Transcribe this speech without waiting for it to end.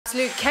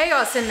Absolute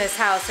chaos in this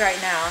house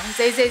right now.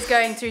 Zay's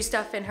going through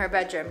stuff in her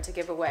bedroom to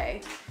give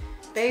away.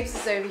 Babes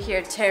is over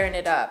here tearing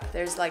it up.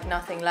 There's like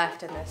nothing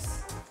left in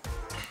this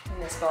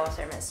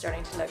bathroom. It's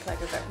starting to look like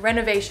a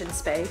renovation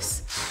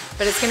space,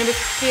 but it's gonna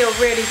feel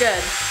really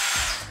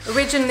good.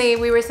 Originally,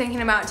 we were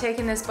thinking about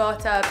taking this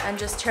bathtub and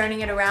just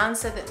turning it around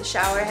so that the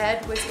shower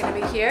head was gonna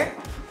be here.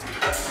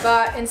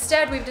 But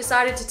instead, we've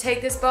decided to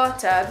take this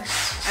bathtub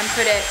and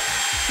put it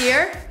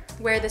here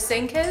where the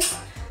sink is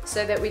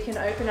so that we can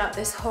open up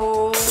this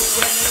whole window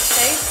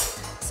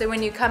space. So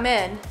when you come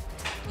in,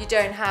 you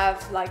don't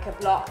have like a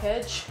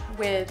blockage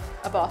with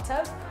a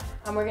bathtub.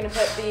 And we're gonna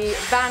put the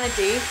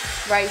vanity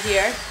right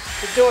here.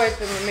 The door has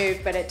been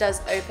removed, but it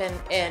does open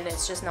in.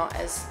 It's just not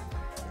as,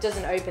 it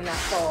doesn't open that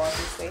far,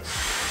 obviously.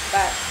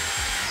 But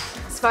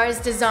as far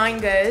as design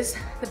goes,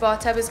 the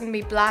bathtub is gonna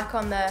be black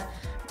on the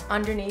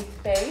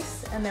underneath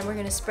base, and then we're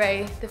gonna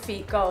spray the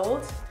feet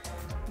gold.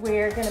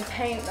 We're gonna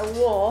paint the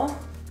wall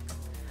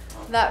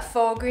that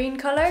fall green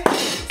color.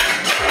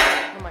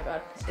 Oh my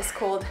God, it's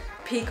called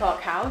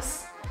Peacock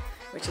House,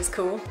 which is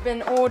cool.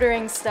 Been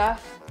ordering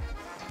stuff,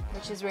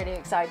 which is really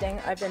exciting.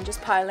 I've been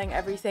just piling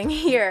everything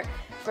here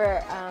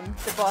for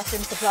the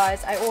bathroom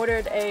supplies. I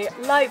ordered a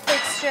light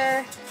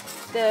fixture.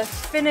 The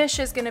finish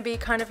is gonna be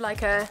kind of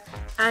like a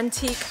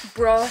antique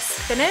brass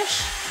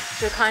finish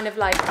to kind of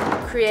like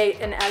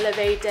create an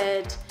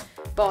elevated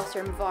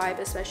bathroom vibe,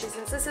 especially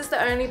since this is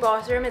the only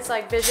bathroom. It's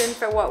like visioned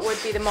for what would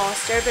be the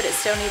master, but it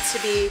still needs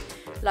to be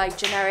like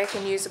generic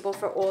and usable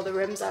for all the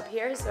rooms up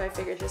here. So I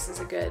figured this is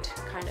a good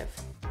kind of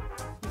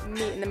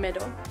meet in the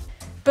middle.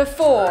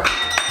 Before,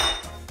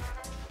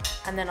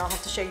 and then I'll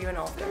have to show you an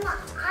after.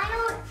 Mama, I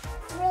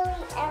don't really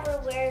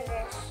ever wear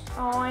this.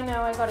 Oh, I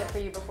know, I got it for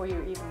you before you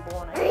were even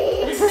born.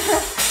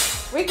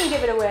 We can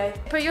give it away.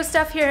 Put your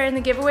stuff here in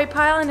the giveaway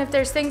pile, and if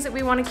there's things that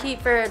we want to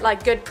keep for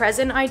like good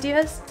present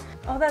ideas.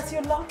 Oh, that's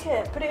your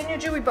locket. Put it in your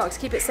jewelry box,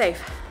 keep it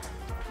safe.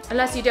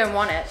 Unless you don't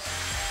want it.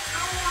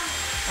 I want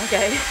it.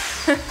 Okay.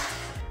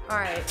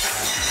 Alright.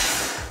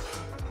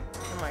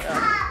 Oh my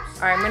God.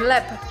 Alright, I'm gonna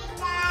let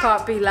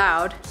Pop be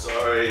loud.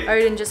 Sorry.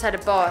 Odin just had a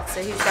bath,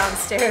 so he's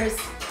downstairs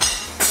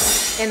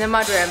in the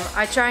mudroom.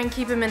 I try and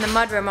keep him in the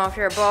mudroom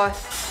after a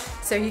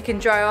bath so he can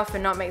dry off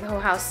and not make the whole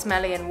house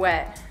smelly and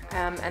wet.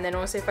 And then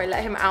also if I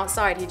let him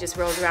outside, he just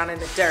rolls around in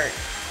the dirt.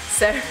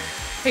 So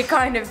he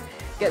kind of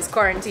gets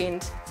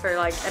quarantined for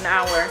like an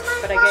hour,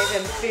 but I gave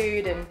him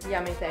food and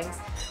yummy things.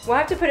 We'll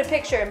have to put a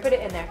picture and put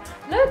it in there.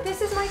 Look,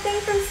 this is my thing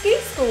from ski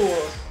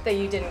school that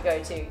you didn't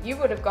go to. You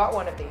would have got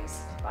one of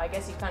these. I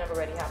guess you kind of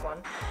already have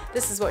one.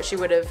 This is what she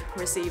would have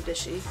received if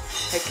she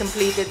had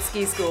completed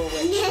ski school,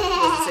 which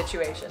was the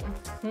situation.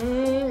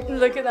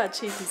 Look at that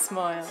cheeky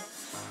smile.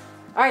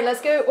 All right,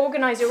 let's go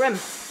organize your room.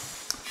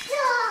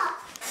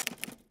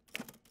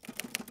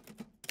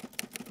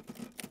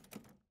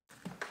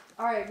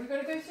 All right, we're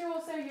gonna go through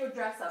also your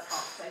dress up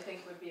box. I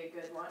think would be a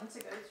good one to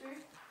go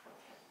through.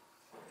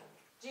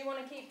 Do you want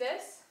to keep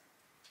this?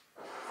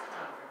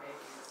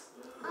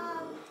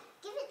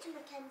 Give it to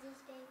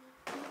Mackenzie's baby.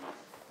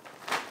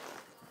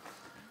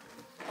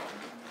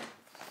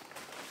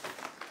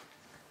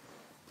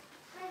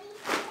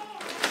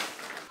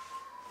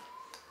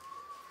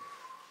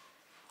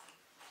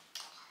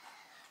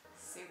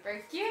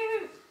 Super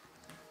cute.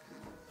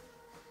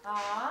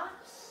 Aww,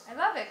 I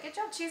love it. Good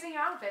job choosing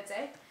your outfits,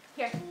 eh?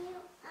 Here. Can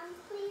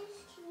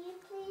you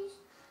please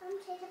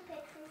take a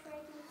picture so I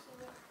can see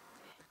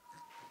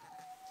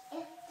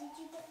it? Did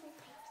you get my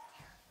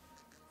picture?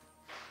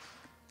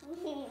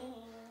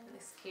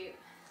 Looks cute.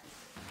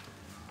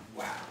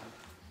 Wow.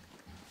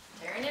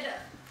 Tearing it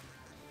up.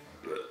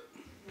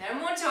 No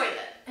more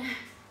toilet.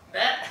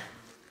 Bet.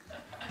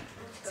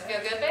 Does it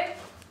feel good, babe?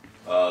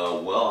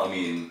 Well, I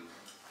mean,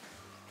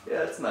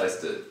 yeah, it's nice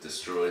to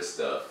destroy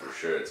stuff for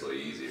sure. It's way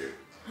easier.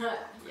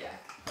 Yeah.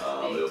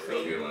 It'll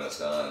feel good when it's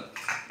done.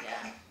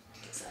 Yeah.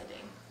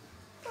 Exciting.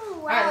 Oh,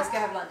 wow. Alright, let's go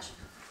have lunch.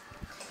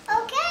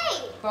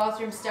 Okay.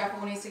 Bathroom stuff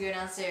all needs to go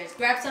downstairs.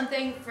 Grab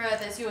something for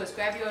that's yours.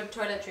 Grab your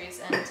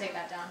toiletries and take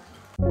that down.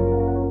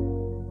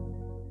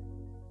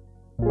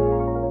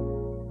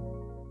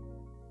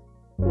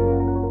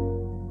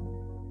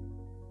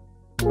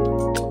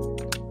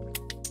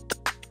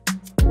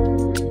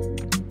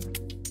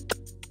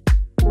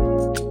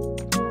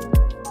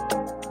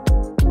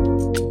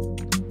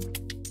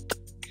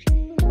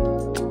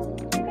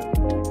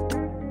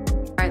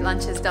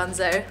 Lunch is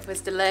donezo. It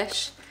was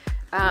delish.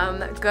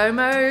 Go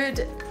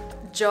mode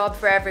job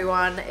for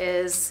everyone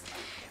is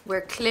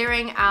we're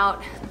clearing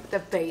out the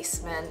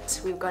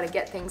basement. We've got to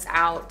get things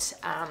out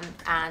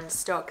and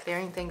start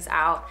clearing things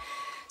out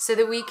so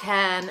that we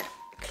can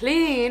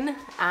clean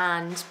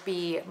and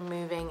be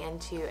moving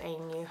into a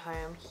new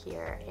home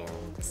here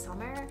in the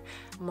summer.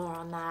 More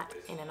on that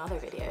in another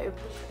video.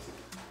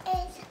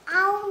 It's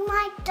on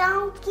my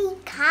donkey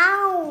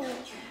cow.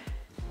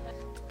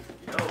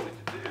 You know what we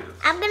could do?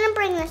 I'm gonna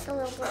bring this a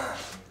little bit.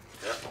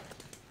 Yeah.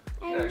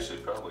 You can actually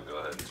probably go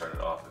ahead and turn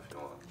it off if you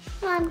want.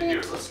 Mom,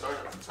 Here, let's start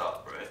at the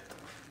top, right?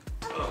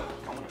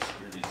 I'm gonna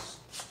screw these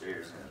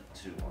stairs in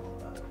too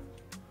on that.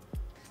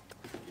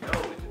 You know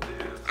what we could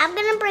do? I'm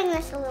gonna bring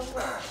this a little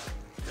bit.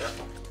 Yeah.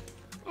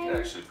 You can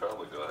actually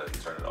probably go ahead and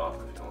turn it off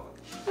if you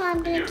want. No, I'm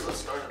gonna. Here, let's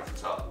start at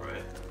the top,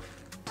 right?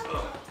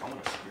 Oh, I'm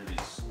gonna screw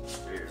these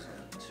spares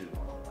in too.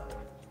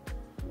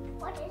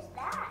 What is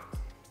that?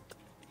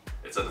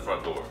 It's at the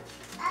front door.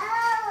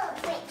 Oh,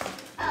 wait.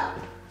 Oh.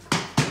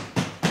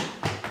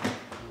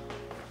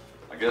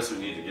 I guess we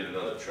need to get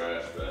another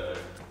trash bag.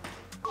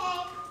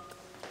 Okay.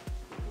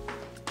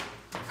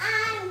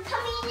 I'm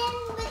coming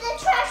in with a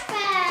trash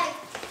bag.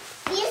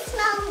 These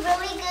smell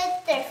really good.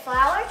 They're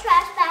flower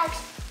trash bags,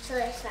 so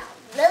they smell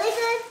really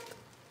good.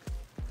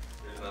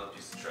 Here's another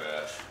piece of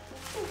trash.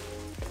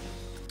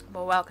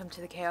 Well, welcome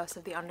to the chaos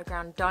of the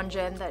underground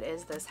dungeon that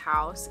is this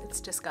house. It's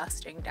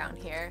disgusting down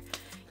here.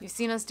 You've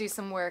seen us do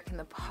some work in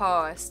the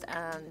past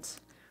and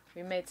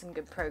we made some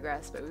good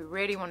progress, but we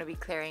really want to be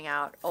clearing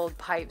out old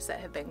pipes that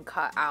have been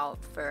cut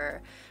out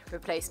for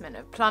replacement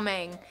of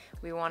plumbing.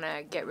 We want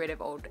to get rid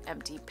of old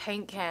empty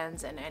paint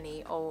cans and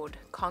any old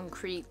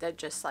concrete that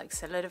just like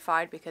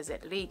solidified because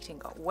it leaked and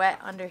got wet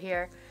under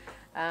here.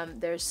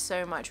 There's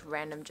so much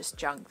random just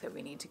junk that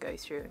we need to go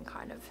through and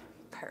kind of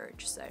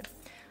purge, so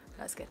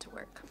let's get to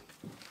work.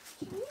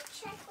 Can you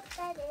check what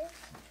that is?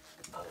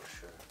 Oh,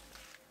 sure.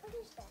 What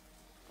is that?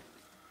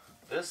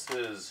 This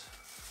is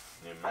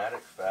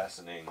pneumatic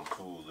fastening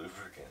tool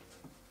lubricant.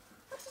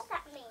 What does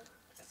that mean?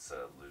 It's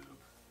a lube.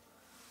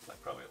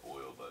 Like probably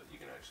oil, but you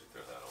can actually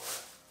throw that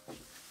away.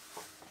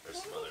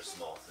 There's some other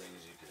small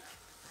things you could...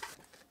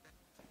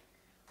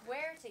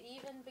 Where to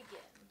even begin?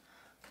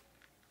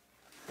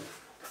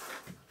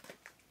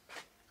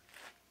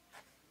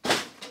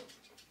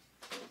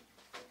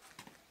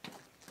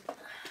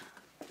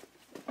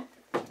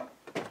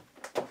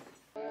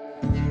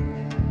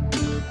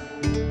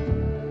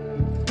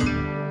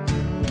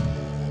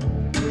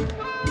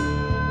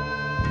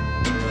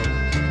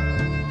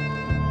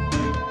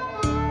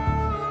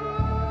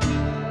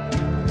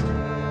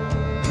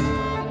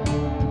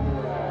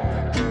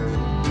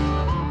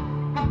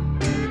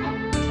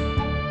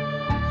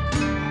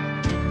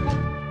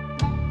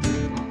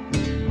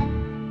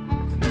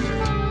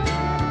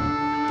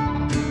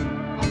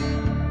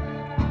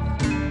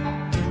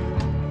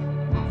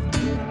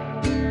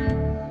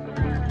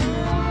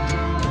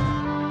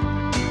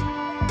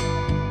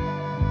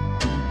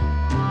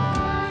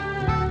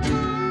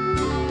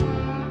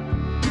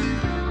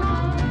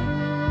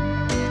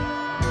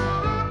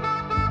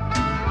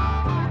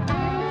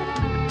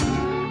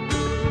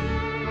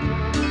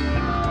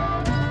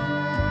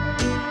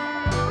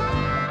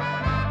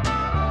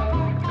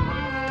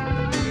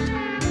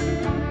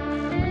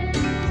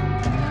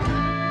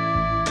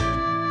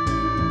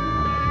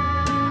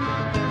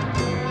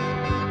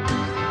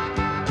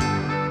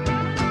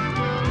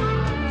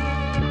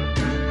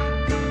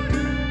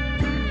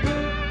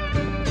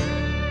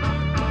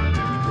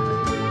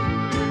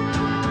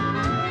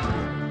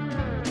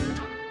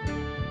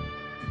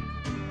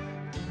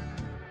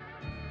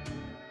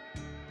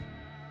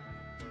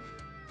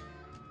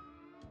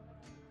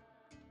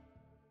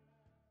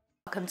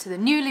 Welcome to the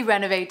newly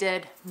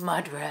renovated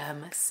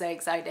mudroom. So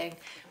exciting.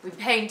 We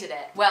painted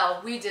it.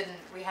 Well, we didn't.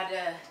 We had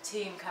a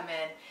team come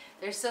in.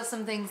 There's still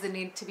some things that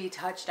need to be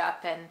touched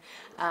up and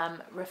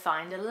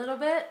refined a little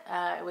bit.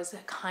 It was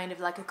kind of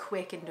like a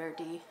quick and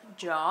dirty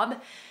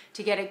job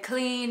to get it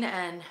clean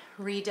and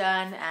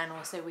redone, and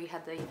also we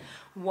had the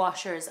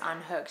washers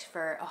unhooked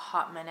for a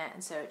hot minute,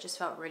 and so it just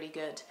felt really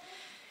good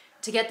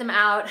to get them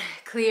out,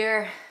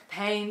 clear,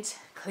 paint,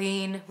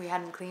 clean. We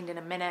hadn't cleaned in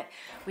a minute.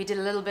 We did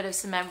a little bit of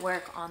cement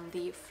work on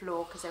the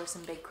floor because there were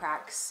some big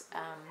cracks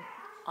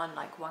on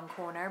like one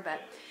corner, but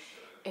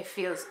it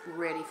feels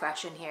really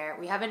fresh in here.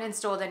 We haven't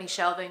installed any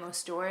shelving or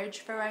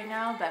storage for right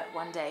now, but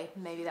one day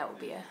maybe that will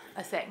be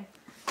a thing.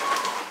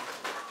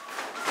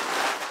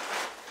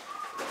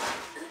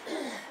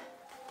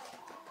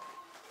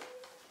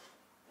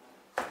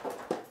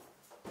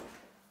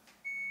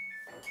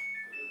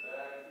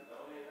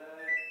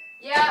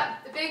 Yeah,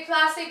 the big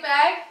plastic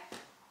bag.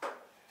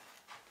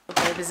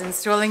 Babe is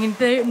installing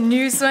the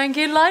new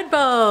swanky light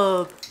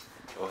bulb.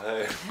 Oh,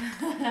 hey.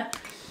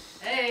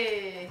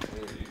 Hey.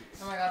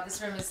 Oh my god, this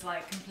room is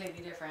like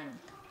completely different.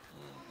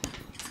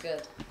 It's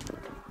good.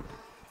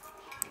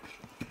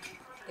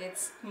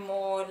 It's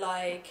more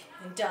like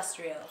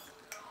industrial.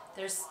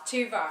 There's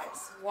two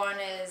vibes. One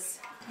is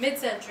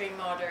mid-century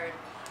modern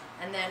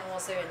and then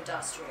also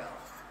industrial.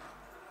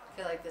 I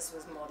feel like this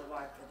was more the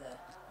vibe for the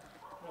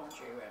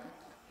laundry room.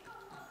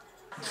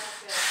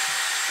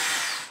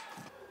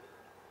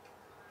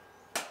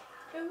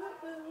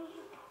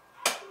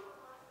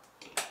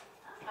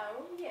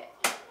 Oh yeah.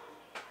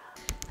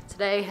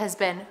 Today has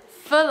been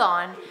full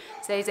on.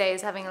 Zay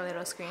is having a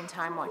little screen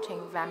time watching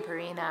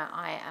Vampirina.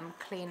 I am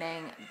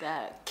cleaning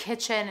the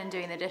kitchen and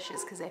doing the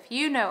dishes because if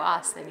you know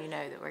us, then you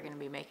know that we're going to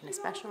be making a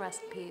special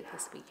recipe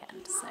this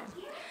weekend. So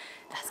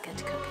let's get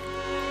to cooking.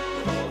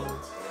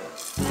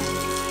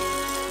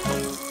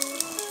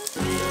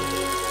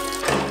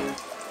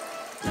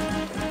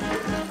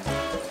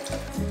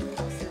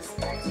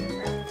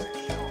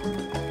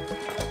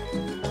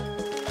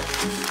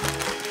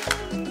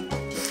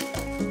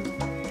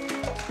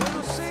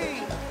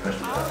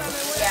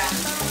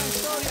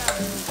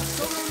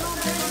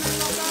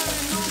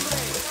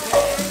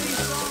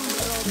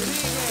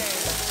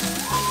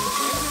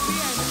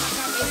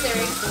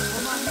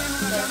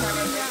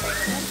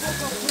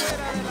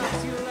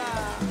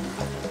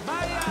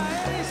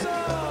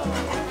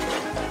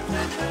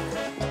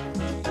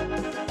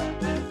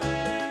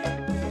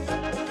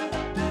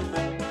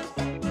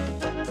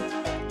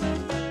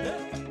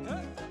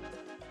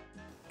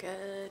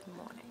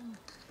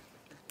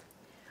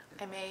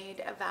 I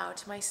made a vow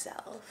to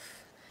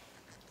myself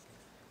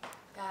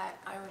that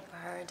I would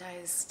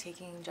prioritize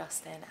taking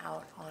Justin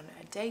out on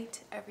a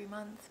date every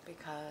month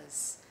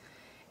because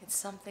it's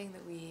something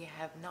that we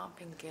have not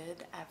been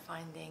good at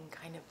finding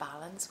kind of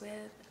balance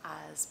with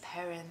as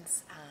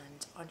parents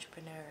and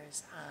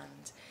entrepreneurs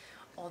and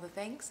all the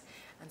things.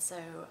 And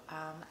so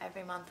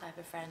every month I have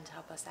a friend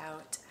help us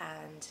out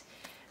and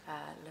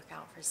look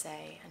out for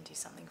Zay and do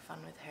something fun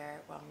with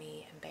her while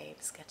me and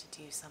Babes get to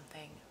do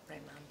something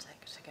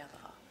romantic together.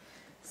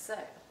 So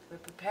we're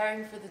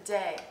preparing for the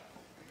day.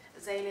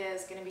 Azalea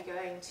is going to be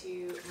going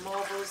to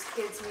Marvel's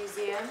Kids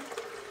Museum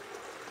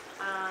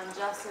and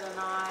Justin and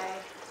I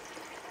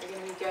are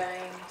going to be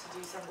going to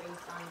do something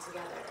fun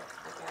together,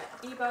 like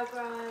an e-bike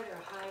ride or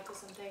a hike or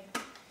something.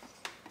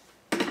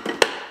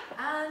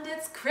 And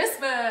it's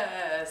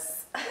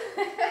Christmas!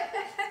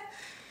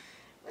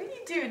 What are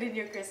you doing in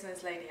your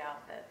Christmas lady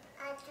outfit?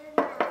 I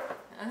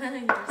don't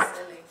know. You're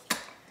silly.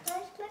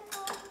 Where's my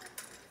phone?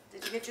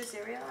 Did you get your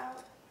cereal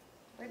out?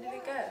 Where did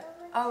it go?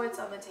 Oh, it's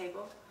on the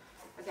table.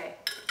 Okay,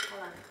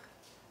 hold on.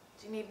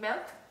 Do you need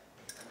milk?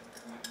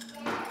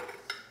 Yes.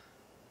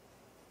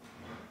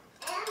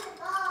 And the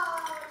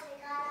balls I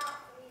got out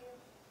for you.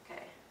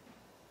 Okay.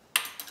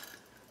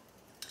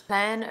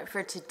 Plan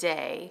for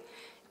today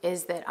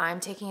is that I'm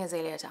taking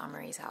Azalea to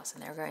Anne-Marie's house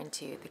and they're going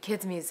to the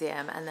kids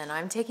museum, and then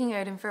I'm taking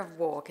Odin for a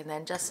walk, and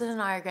then Justin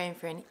and I are going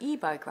for an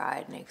e-bike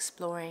ride and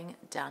exploring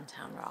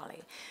downtown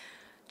Raleigh.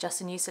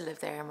 Justin used to live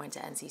there and went to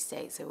NC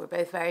State, so we're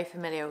both very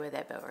familiar with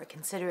it, but we're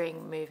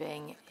considering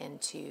moving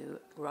into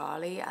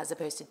Raleigh as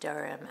opposed to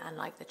Durham and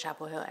like the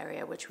Chapel Hill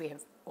area, which we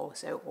have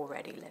also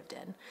already lived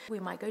in. We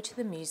might go to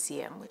the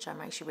museum, which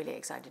I'm actually really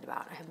excited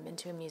about. I haven't been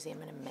to a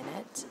museum in a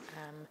minute,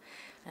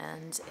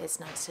 and it's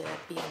nice to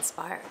be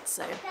inspired,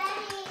 so.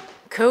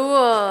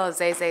 Cool,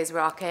 Zay's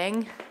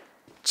rocking.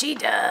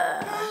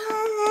 Cheetah!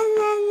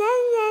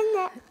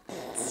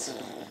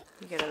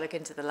 You gotta look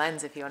into the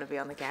lens if you want to be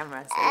on the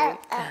camera, so.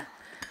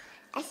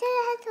 I said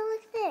I had to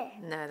look there.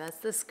 No, that's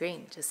the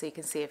screen, just so you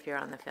can see if you're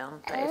on the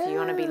film. But if you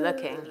want to be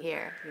looking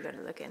here, you got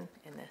to look in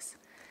this.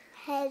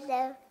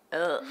 Hello.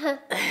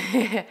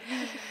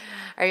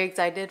 Are you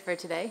excited for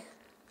today?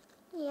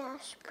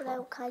 Yes, but I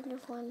kind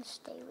of want to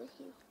stay with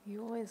you.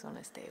 You always want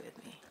to stay with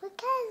me. Because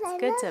It's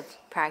good to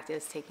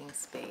practice taking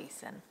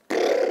space and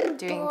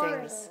doing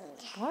things.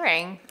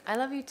 Boring? I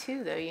love you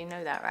too, though. You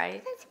know that,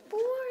 right? That's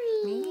boring.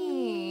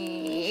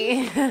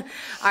 Me. All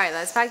right,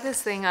 let's pack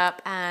this thing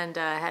up and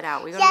head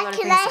out. We got a lot of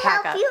things to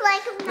pack up.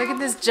 Look at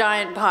this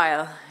giant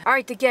pile. All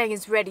right, the gang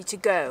is ready to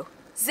go.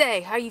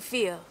 Zay, how you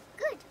feel?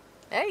 Good.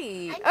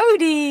 Hey,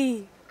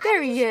 Odie.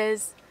 There he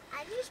is.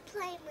 I'm just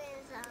playing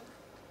with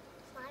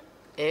slime.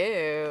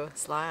 Ew,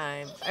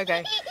 slime.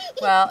 Okay.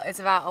 Well, it's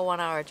about a 1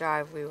 hour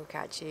drive. We will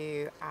catch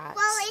you at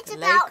It's the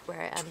lake about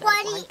where I end up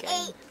 28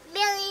 hiking.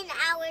 million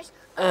hours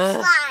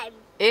of slime.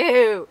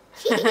 Ew.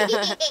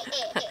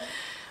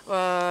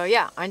 Well,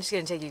 yeah, I'm just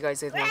gonna take you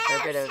guys with me for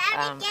a bit of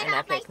an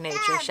epic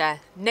nature session.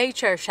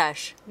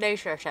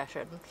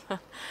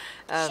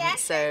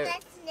 So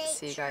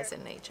see you guys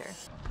in nature.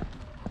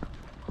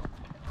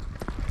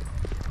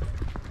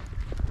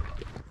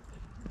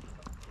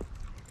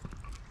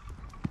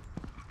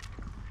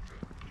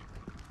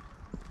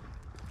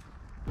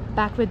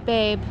 Back with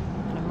Babe,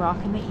 and I'm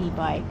rocking the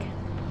e-bike.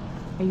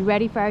 Are you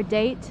ready for our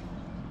date?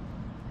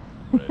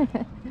 Ready.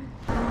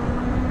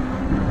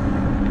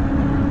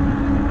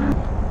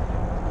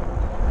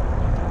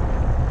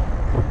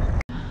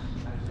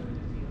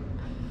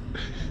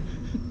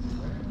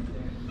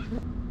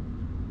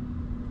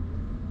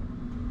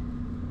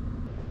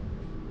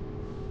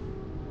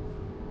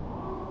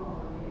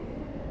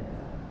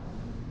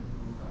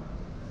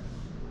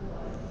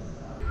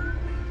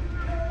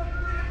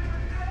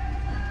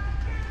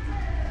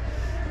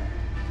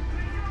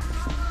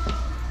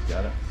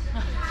 Got it?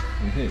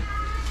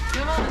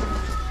 Come on.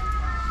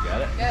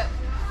 Got it? Go.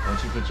 Why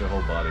don't you put your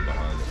whole body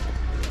behind it?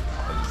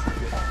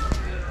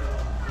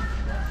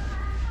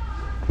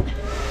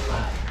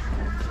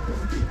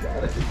 You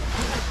got it.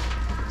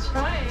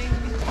 Trying.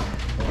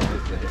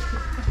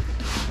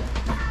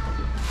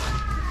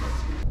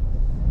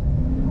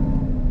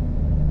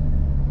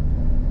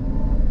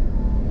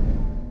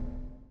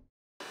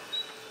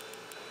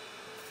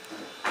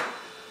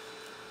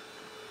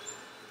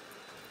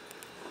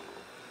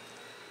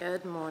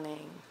 Good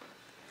morning.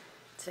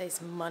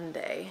 Today's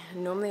Monday.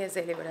 Normally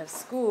Azalea would have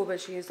school,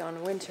 but she is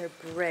on winter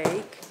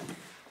break.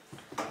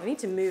 We need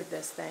to move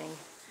this thing.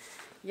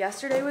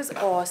 Yesterday was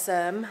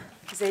awesome.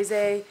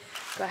 Zay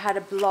had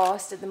a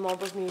blast at the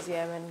Marbles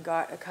Museum and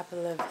got a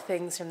couple of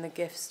things from the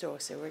gift store,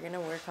 so we're gonna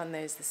work on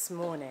those this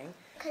morning.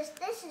 Because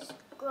this is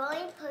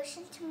growing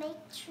potion to make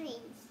trees.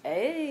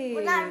 Hey!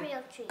 Well, not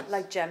real trees.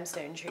 Like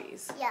gemstone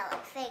trees. Yeah,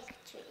 like fake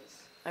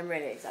trees. I'm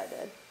really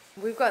excited.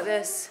 We've got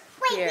this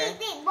here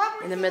One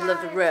more in the thing middle I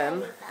of the wanna room, tell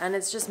you about. and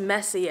it's just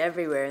messy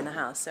everywhere in the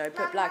house, so I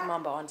put Black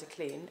Mamba on to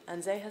clean,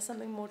 and Zay has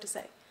something more to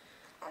say.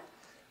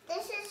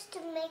 This is to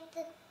make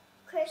the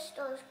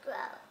crystals grow.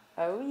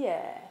 Oh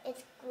yeah.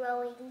 It's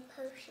growing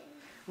potion.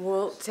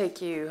 We'll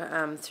take you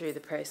through the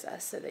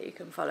process so that you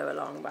can follow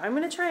along. But I'm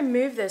going to try and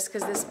move this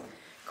because this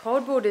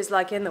cardboard is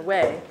like in the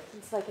way.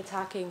 It's like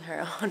attacking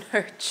her on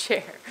her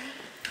chair.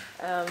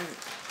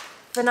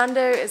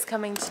 Fernando is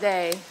coming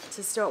today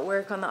to start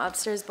work on the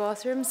upstairs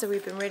bathroom, so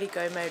we've been really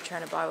go mode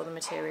trying to buy all the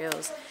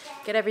materials,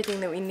 get everything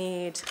that we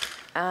need,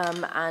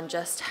 and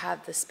just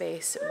have the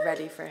space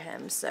ready for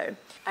him. So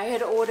I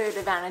had ordered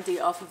a vanity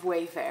off of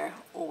Wayfair,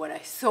 or what I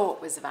thought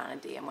was a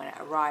vanity, and when it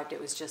arrived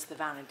it was just the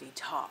vanity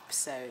top,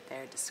 so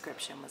their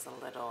description was a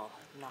little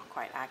not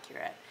quite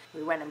accurate.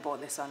 We went and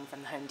bought this one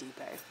from the Home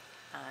Depot,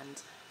 and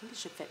I think it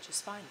should fit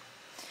just fine.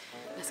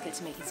 Let's get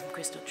to making some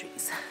crystal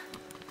trees.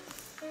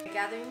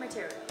 Gathering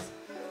materials.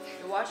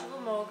 The washable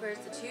markers,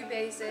 the 2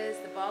 bases,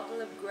 the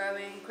bottle of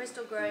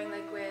crystal growing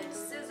liquid,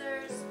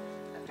 scissors,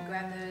 I have to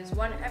grab those,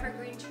 1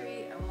 evergreen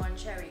tree and 1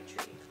 cherry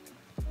tree.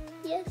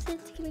 Yes,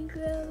 it's gonna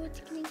grow, it's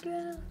gonna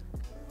grow.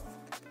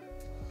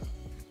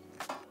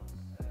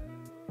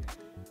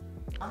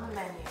 On the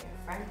menu,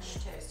 French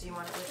toast. Do you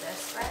want it with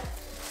this bread?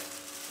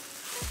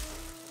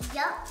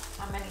 Yup.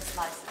 How many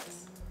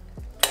slices?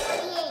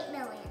 28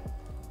 million.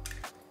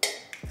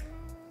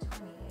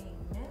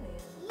 28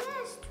 million.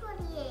 Yes,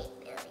 28 million.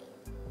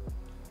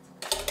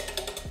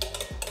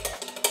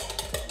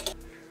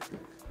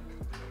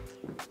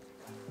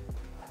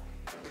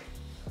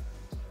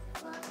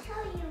 Well, I'll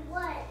tell you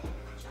what.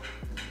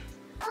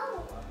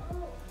 Oh.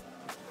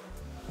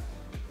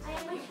 I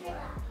almost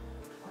forgot.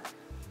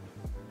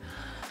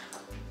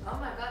 Oh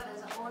my god,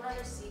 there's a whole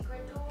other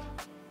secret door.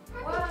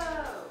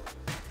 Whoa!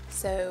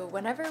 So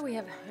whenever we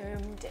have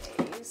home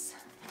days,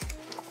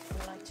 we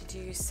like to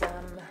do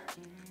some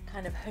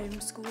kind of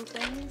homeschool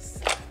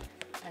things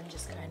and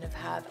just kind of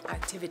have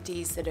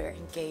activities that are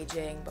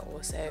engaging but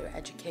also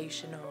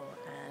educational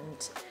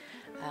and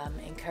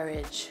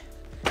encourage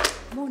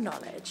more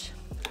knowledge.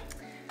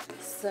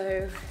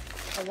 So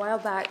a while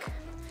back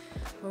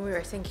when we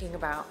were thinking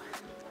about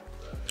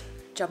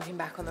jumping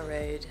back on the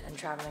road and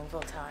traveling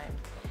full time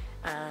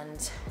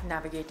and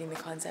navigating the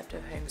concept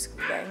of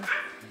homeschooling,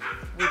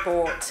 we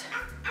bought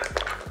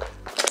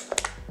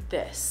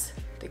this,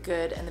 The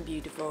Good and the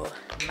Beautiful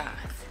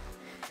Math.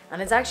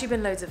 And it's actually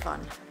been loads of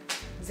fun.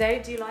 Zoe,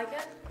 do you like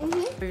it?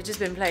 Mm-hmm. We've just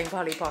been playing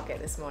Polly Pocket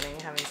this morning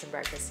and having some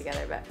breakfast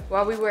together, but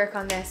while we work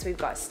on this, we've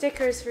got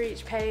stickers for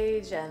each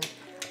page, and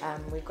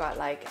we've got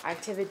like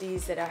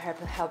activities that are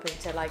helping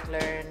to like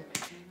learn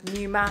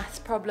new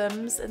math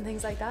problems and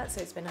things like that.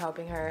 So it's been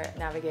helping her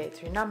navigate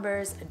through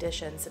numbers,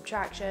 addition,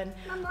 subtraction.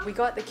 Mama. We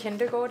got the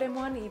kindergarten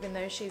one, even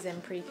though she's in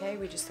pre-K.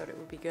 We just thought it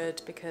would be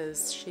good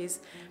because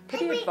she's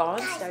pretty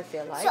advanced, guys, I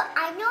feel like. So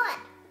I know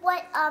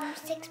what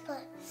 6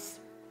 plus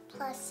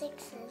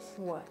 6 is.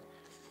 What?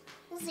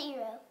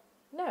 0.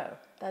 No,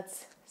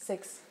 that's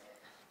 6.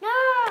 No!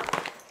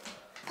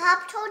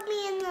 Pop told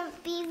me in the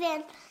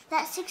B-van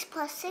that 6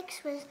 plus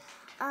 6 was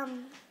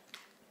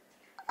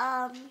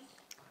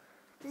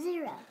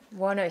 0.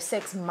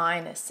 106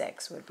 minus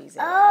 6 would be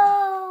 0.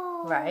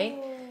 Oh. Right?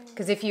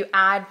 Because if you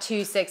add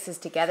 2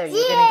 6s together,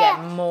 you're going to get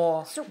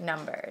more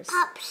numbers.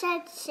 Pop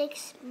said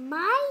 6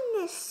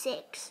 minus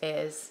 6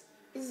 Is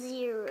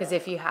 0. because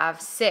if you have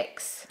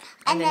 6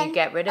 and then you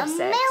get rid of 6,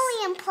 a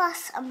million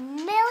plus a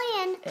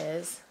million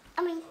is,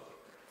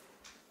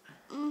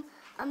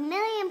 a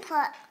million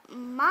plus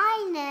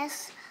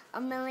minus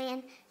a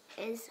million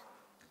is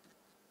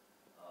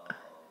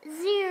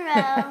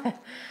 0.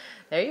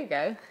 there you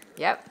go.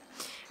 Yep.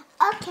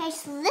 Okay,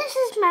 so this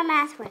is my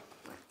math one.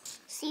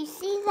 So you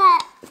see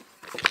that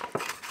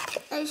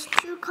there's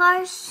 2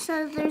 cars,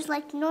 so there's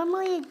like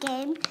normally a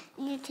game,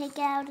 and you take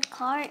out a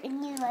car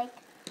and you like...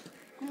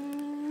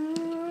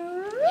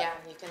 Yeah,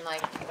 you can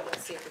like,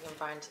 let's see if we can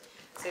find,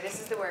 so this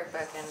is the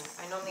workbook, and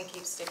I normally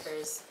keep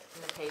stickers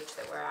in the page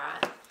that we're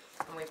at,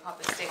 and we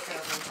pop a sticker on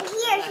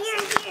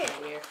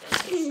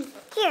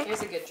Here.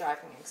 Here's a good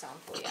driving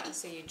example, yeah.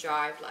 So you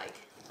drive like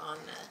on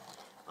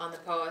the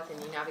path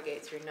and you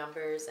navigate through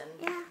numbers, and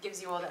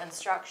gives you all the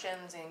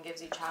instructions and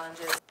gives you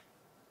challenges.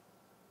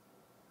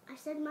 I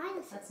said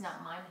minuses. That's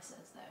not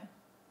minuses though.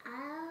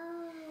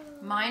 Oh.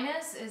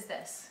 Minus is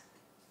this.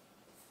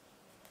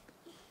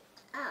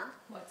 Oh.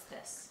 What's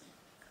this?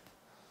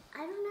 I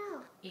don't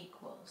know.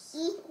 Equals.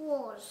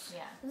 Equals.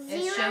 Yeah.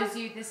 0. It shows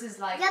you this is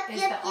like the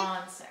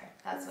answer.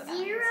 That's what that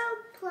means. 0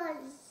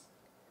 plus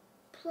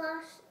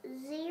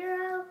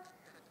 0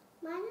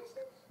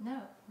 minuses?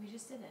 No, we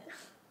just did it.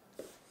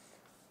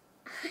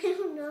 I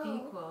don't know.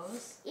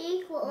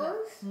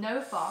 Equals.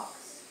 No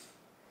fox.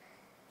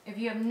 If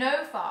you have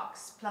no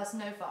fox plus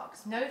no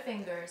fox, no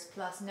fingers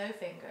plus no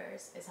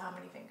fingers is how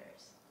many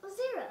fingers?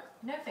 0.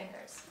 No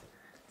fingers.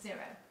 0.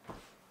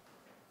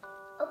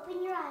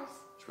 Open your eyes.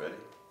 It's ready?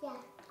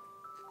 Yeah.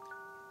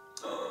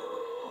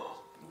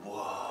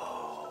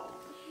 Whoa.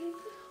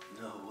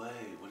 No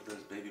way. What are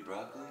those, baby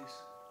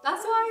broccolis?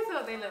 That's what I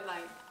thought they looked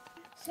like.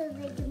 So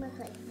they can look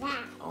like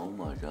that. Oh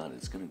my god,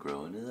 it's gonna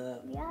grow into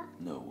that? Yeah.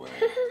 No way.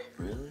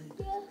 Really?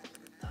 Yeah.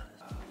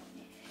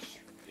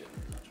 Yeah.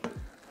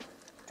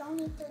 Don't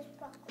eat those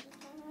broccoli.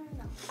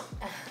 No.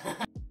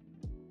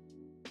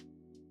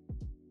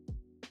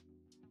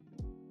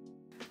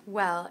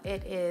 Well,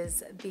 it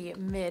is the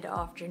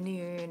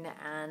mid-afternoon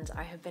and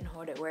I have been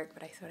hard at work,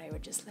 but I thought I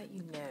would just let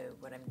you know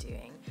what I'm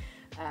doing.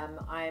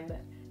 I'm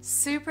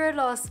super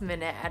last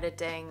minute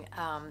editing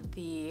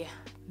the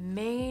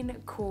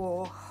main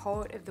core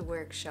heart of the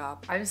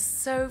workshop. I'm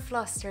so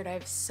flustered. I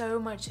have so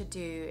much to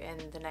do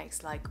in the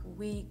next like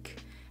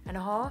week and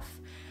a half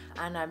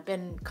and I've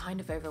been kind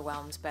of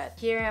overwhelmed, but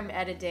here I'm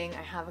editing.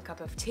 I have a cup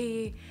of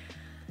tea.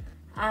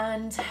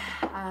 And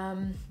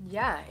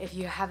yeah, if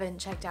you haven't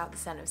checked out the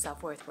Scent of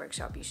Self-Worth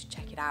workshop, you should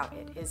check it out.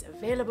 It is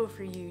available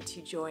for you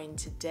to join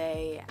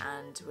today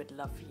and would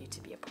love for you to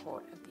be a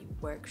part of the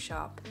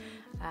workshop.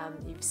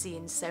 You've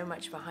seen so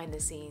much behind the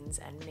scenes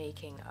and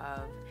making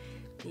of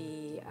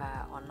the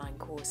online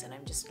course, and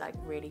I'm just like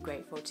really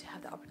grateful to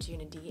have the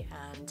opportunity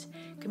and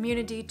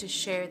community to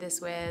share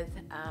this with.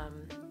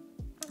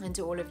 And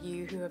to all of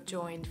you who have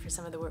joined for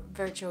some of the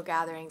virtual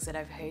gatherings that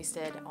I've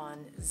hosted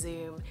on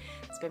Zoom.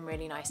 It's been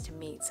really nice to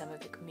meet some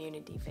of the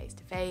community face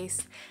to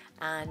face.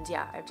 And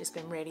yeah, I've just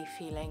been really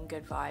feeling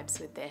good vibes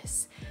with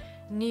this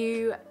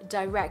new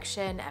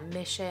direction and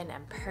mission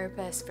and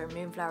purpose for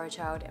Moonflower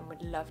Child, and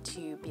would love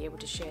to be able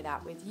to share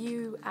that with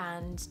you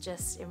and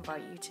just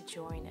invite you to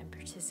join and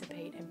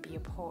participate and be a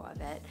part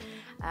of it.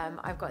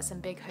 I've got some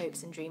big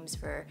hopes and dreams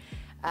for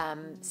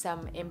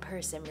some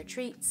in-person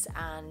retreats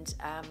and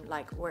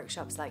like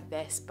workshops like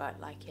this, but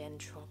like in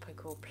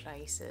tropical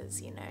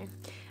places, you know.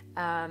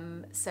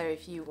 So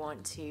if you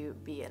want to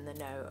be in the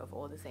know of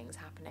all the things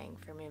happening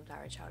for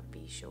Moonflower Child,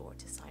 be sure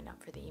to sign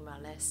up for the email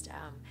list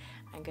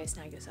and go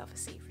snag yourself a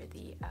seat for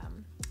the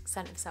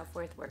Scent of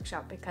Self-Worth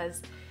workshop,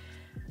 because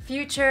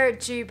future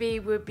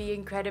Juby would be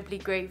incredibly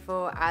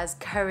grateful as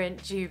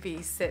current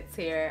Juby sits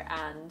here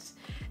and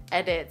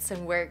edits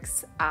and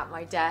works at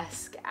my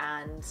desk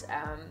and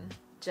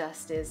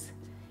just is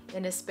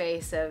in a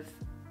space of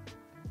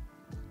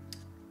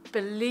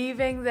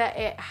believing that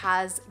it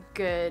has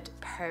good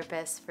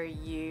purpose for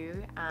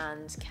you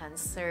and can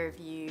serve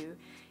you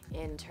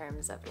in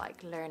terms of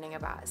like learning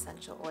about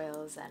essential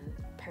oils and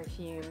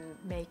perfume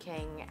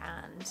making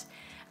and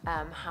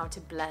how to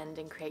blend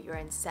and create your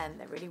own scent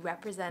that really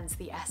represents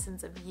the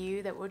essence of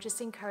you, that will just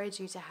encourage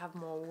you to have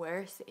more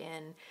worth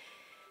in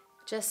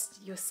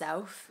just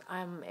yourself.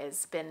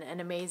 It's been an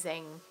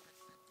amazing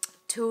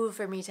tool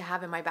for me to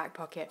have in my back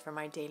pocket for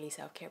my daily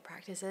self-care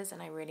practices, and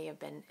I really have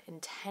been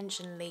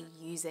intentionally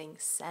using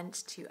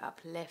scent to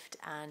uplift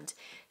and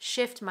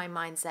shift my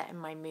mindset and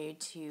my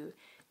mood to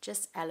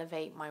just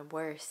elevate my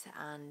worth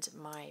and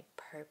my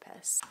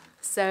purpose.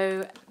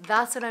 So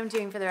that's what I'm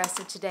doing for the rest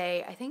of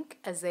today. I think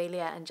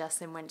Azalea and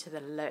Justin went to the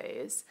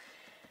Lowe's.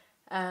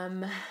 Yeah,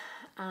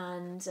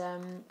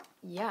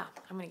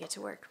 I'm gonna get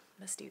to work.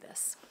 Let's do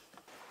this.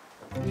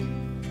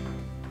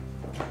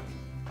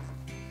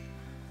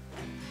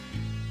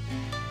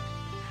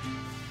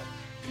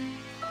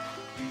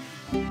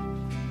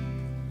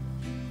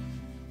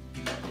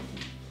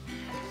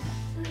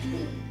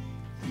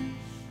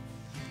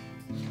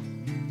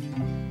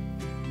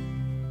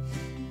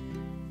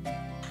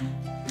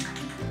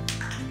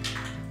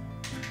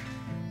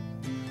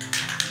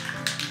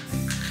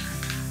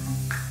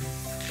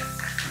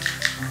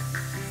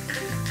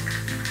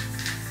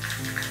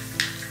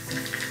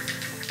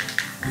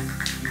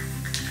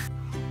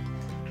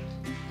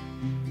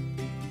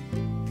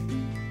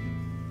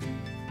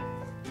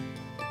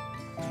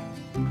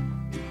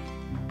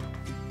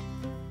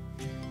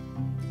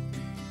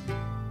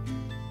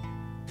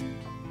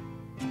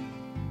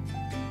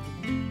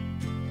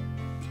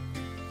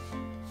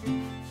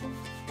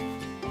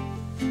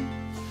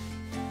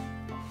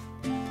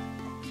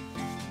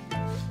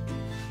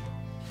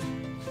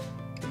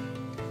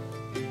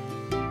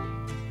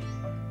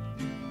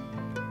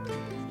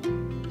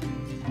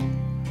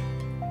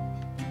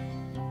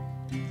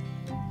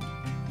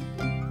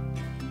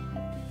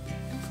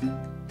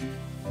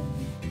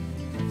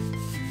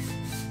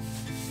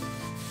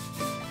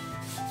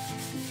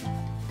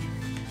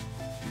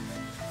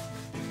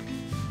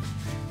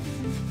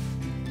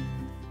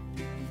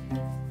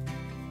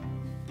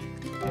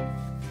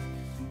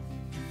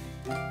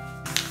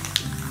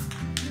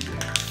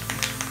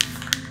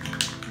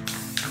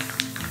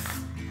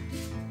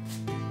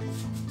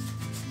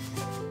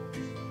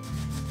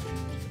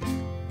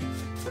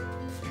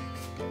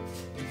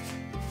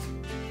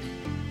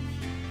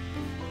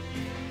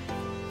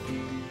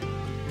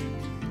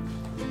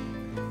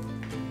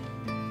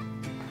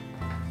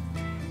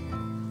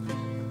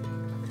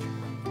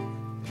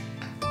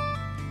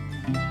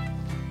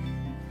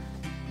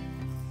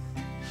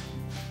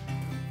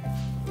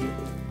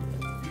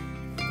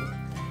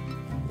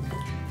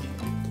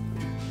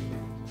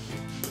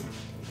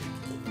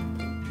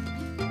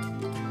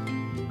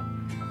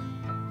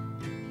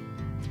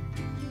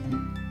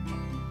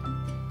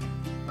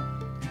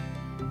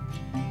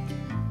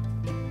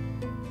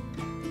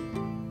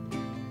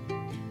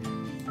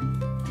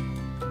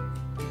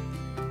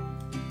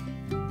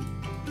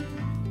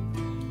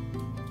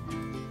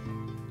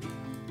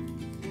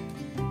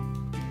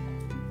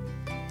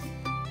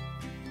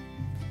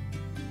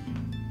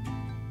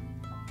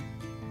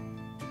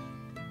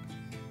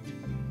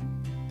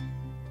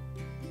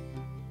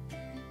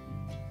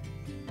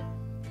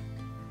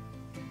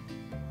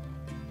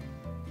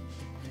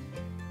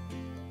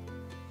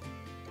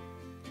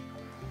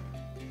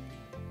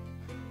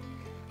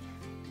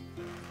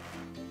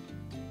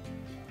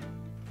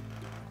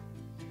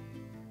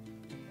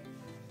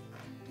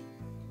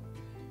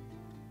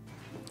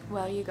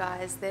 Well, you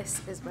guys,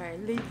 this is where I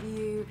leave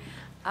you.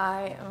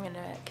 I am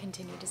gonna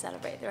continue to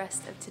celebrate the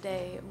rest of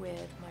today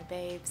with my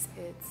babes.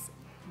 It's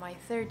my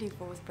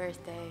 34th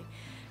birthday.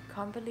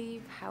 Can't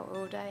believe how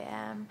old I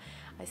am.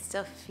 I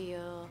still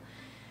feel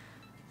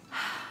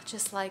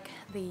just like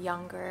the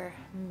younger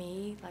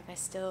me. Like I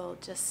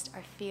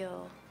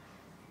feel,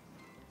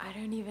 I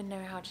don't even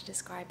know how to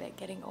describe it.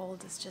 Getting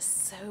old is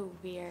just so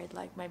weird.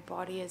 Like my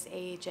body is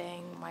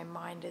aging, my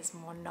mind is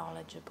more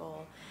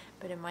knowledgeable,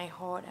 but in my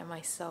heart and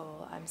my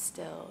soul, I'm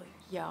still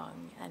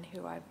young and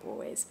who I've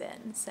always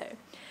been. So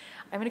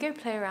I'm gonna go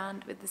play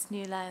around with this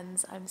new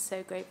lens. I'm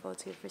so grateful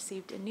to have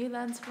received a new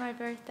lens for my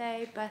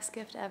birthday. Best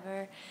gift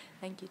ever.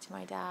 Thank you to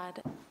my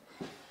dad.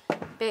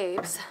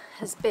 Babes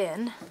has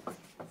been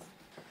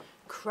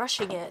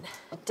crushing it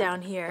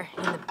down here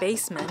in the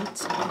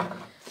basement.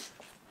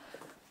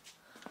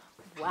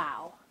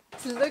 Wow,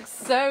 it looks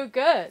so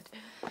good.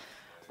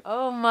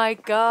 Oh my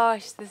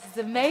gosh, this is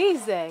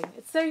amazing.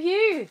 It's so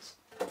huge.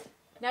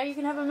 Now you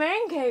can have a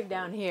man cave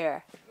down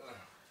here.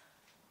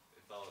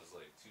 If I was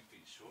like 2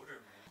 feet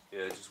shorter, man.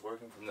 Yeah, just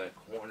working from that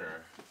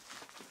corner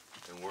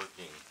and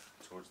working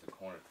towards the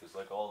corner, because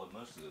like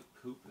most of the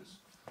poop is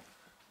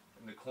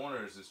in the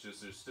corners. It's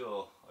just there's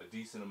still a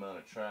decent amount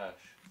of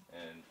trash,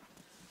 and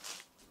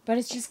but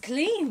it's just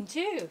clean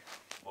too.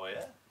 oh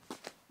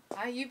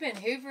yeah. You've been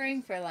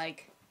hoovering for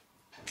like,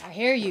 I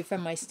hear you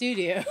from my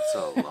studio. It's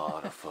a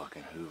lot of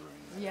fucking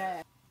hoovering.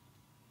 Yeah.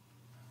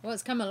 Well,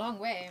 it's come a long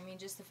way. I mean,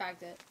 just the fact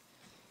that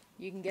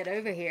you can get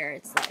over here,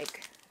 it's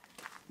like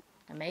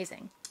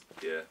amazing.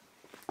 Yeah.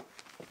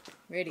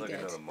 Really like good.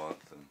 Another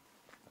month and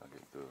I'll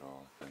get through it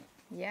all, I think.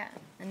 Yeah,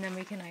 and then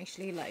we can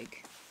actually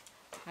like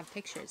have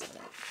pictures of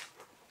it.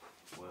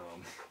 Well,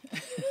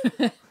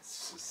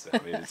 it's just,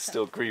 I mean, it's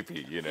still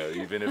creepy, you know,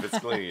 even if it's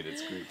clean,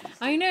 it's creepy.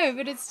 I know,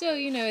 but it's still,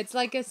 you know, it's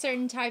like a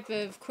certain type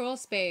of crawl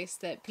space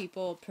that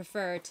people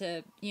prefer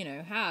to, you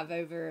know, have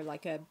over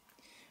like a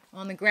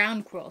on the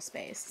ground crawl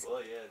space.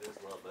 Well, yeah, it is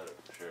a lot better,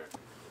 for sure.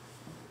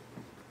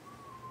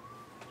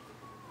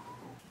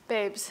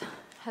 Babes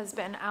has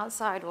been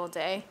outside all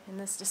day in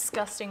this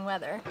disgusting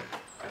weather,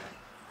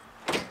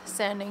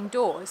 sanding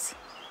doors.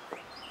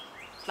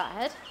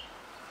 Flathead.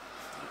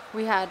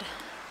 We had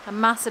a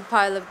massive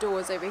pile of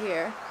doors over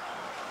here,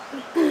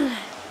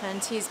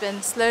 and he's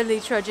been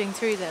slowly trudging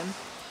through them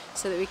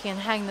so that we can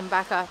hang them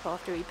back up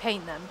after we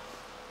paint them.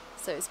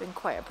 So it's been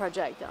quite a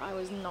project that I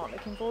was not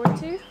looking forward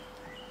to.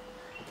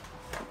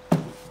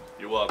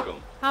 You're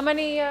welcome. How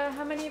many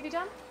have you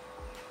done?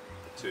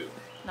 2.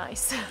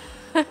 Nice.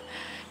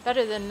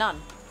 Better than none.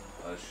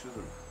 I should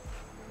have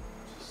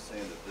just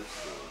sanded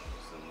this door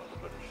just in a little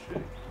better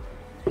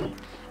shape.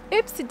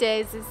 Oopsie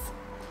daisies.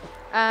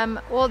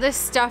 All this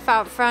stuff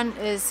out front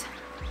is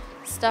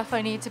stuff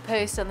I need to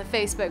post on the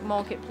Facebook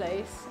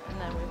marketplace, and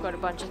then we've got a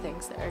bunch of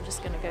things that are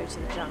just going to go to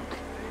the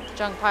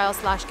junk pile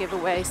 /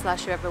 giveaway /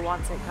 whoever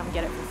wants it, come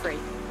get it for free.